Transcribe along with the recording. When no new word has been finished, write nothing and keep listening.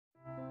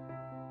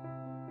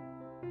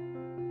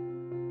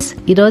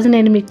ఈరోజు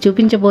నేను మీకు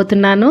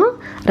చూపించబోతున్నాను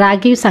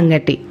రాగి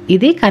సంగటి.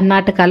 ఇది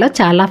కర్ణాటకలో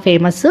చాలా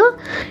ఫేమస్.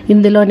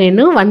 ఇందులో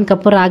నేను 1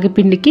 కప్పు రాగి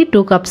పిండికి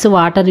 2 కప్స్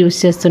వాటర్ యూస్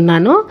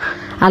చేస్తున్నాను.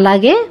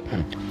 అలాగే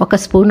 1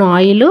 స్పూన్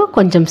ఆయిల్,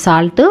 కొంచెం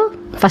సాల్ట్.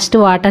 ఫస్ట్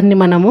వాటర్ని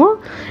మనము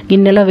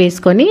గిన్నెలో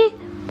వేసుకొని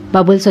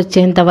బబుల్స్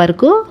వచ్చేంత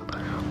వరకు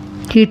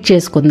హీట్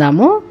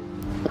చేసుకుందాము.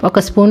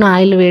 1 స్పూన్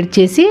ఆయిల్ వేడి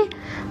చేసి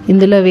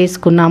ఇందులో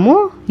వేసుకున్నాము.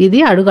 ఇది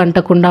అడుగు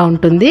అంటకుండా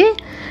ఉంటుంది.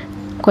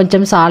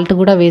 కొంచెం సాల్ట్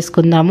కూడా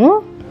వేసుకుందాము.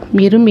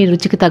 మీరు మీ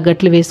రుచికి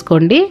తగ్గట్లు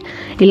వేసుకోండి.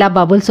 ఇలా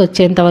బబుల్స్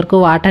వచ్చేంత వరకు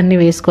వాటర్ని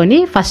వేసుకొని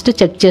ఫస్ట్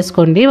చెక్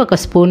చేసుకోండి. 1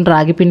 స్పూన్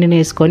రాగి పిండిని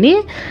వేసుకొని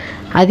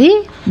అది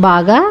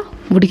బాగా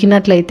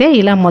ఉడికినట్లయితే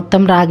ఇలా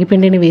మొత్తం రాగి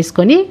పిండిని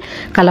వేసుకొని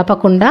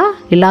కలపకుండా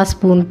ఇలా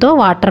స్పూన్తో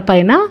వాటర్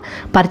పైన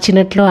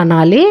పరిచినట్లు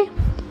అనాలి.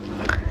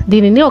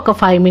 దీనిని ఒక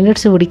 5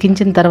 మినిట్స్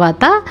ఉడికించిన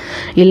తర్వాత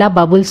ఇలా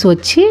బబుల్స్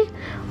వచ్చి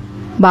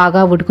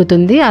బాగా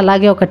ఉడుకుతుంది.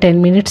 అలాగే ఒక 10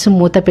 మినిట్స్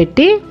మూత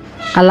పెట్టి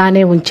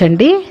అలానే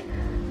ఉంచండి.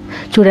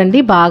 చూడండి,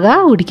 బాగా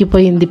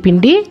ఉడికిపోయింది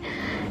పిండి.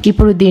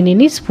 ఇప్పుడు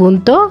దీనిని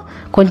స్పూన్తో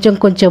కొంచెం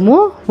కొంచెము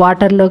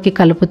వాటర్లోకి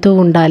కలుపుతూ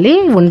ఉండాలి,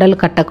 ఉండలు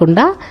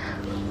కట్టకుండా.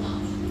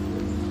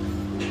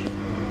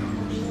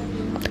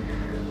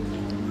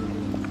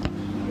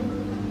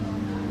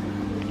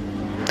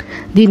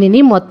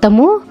 దీనిని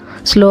మొత్తము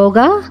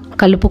స్లోగా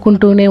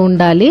కలుపుకుంటూనే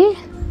ఉండాలి.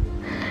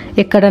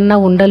 ఎక్కడన్నా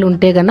ఉండలు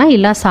ఉంటే గన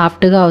ఇలా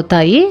సాఫ్ట్గా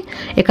అవుతాయి.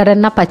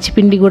 ఎక్కడన్నా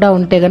పచ్చిపిండి కూడా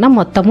ఉంటే గన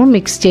మొత్తము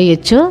మిక్స్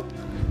చేయొచ్చు.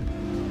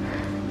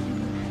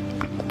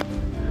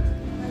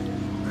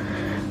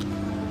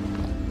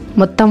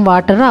 మొత్తం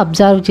వాటర్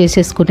అబ్జర్వ్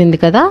చేసేసుకునింది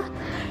కదా.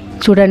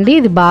 చూడండి,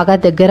 ఇది బాగా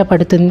దగ్గర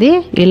పడుతుంది.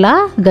 ఇలా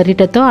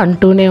గరిటెతో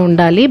అంటూనే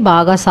ఉండాలి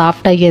బాగా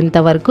సాఫ్ట్ అయ్యేంత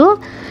వరకు.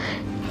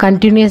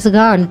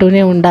 కంటిన్యూస్గా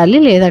అంటూనే ఉండాలి,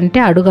 లేదంటే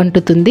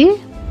అడుగంటుతుంది.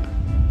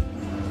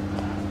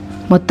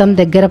 మొత్తం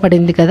దగ్గర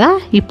పడింది కదా.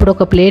 ఇప్పుడు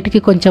ఒక ప్లేట్కి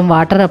కొంచెం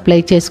వాటర్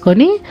అప్లై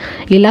చేసుకొని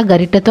ఇలా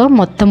గరిటెతో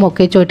మొత్తం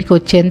ఒకే చోటికి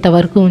వచ్చేంత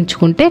వరకు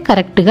ఉంచుకుంటే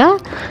కరెక్ట్గా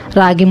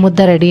రాగి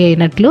ముద్ద రెడీ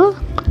అయినట్లు.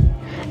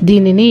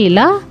 దీనిని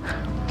ఇలా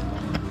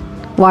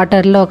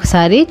వాటర్లో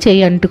ఒకసారి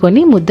చేయి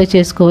అంటుకొని ముద్ద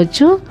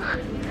చేసుకోవచ్చు.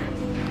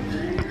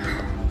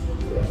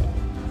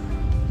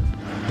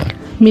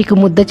 మీకు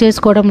ముద్ద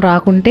చేసుకోవడం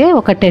రాకుంటే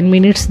ఒక 10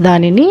 మినిట్స్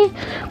దానిని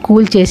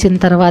కూల్ చేసిన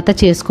తర్వాత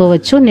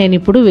చేసుకోవచ్చు. నేను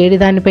ఇప్పుడు వేడి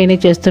దానిపైనే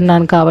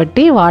చేస్తున్నాను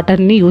కాబట్టి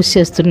వాటర్ని యూస్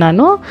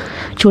చేస్తున్నాను.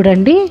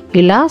 చూడండి,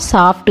 ఇలా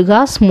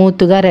సాఫ్ట్గా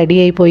స్మూత్గా రెడీ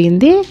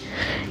అయిపోయింది.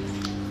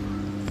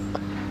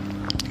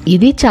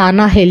 ఇది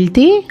చాలా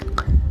హెల్తీ.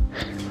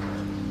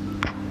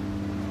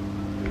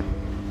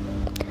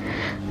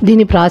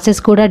 దీని ప్రాసెస్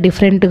కూడా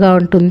డిఫరెంట్గా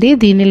ఉంటుంది.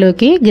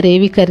 దీనిలోకి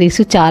గ్రేవీ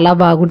కర్రీస్ చాలా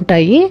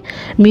బాగుంటాయి.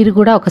 మీరు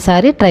కూడా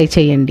ఒకసారి ట్రై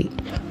చేయండి.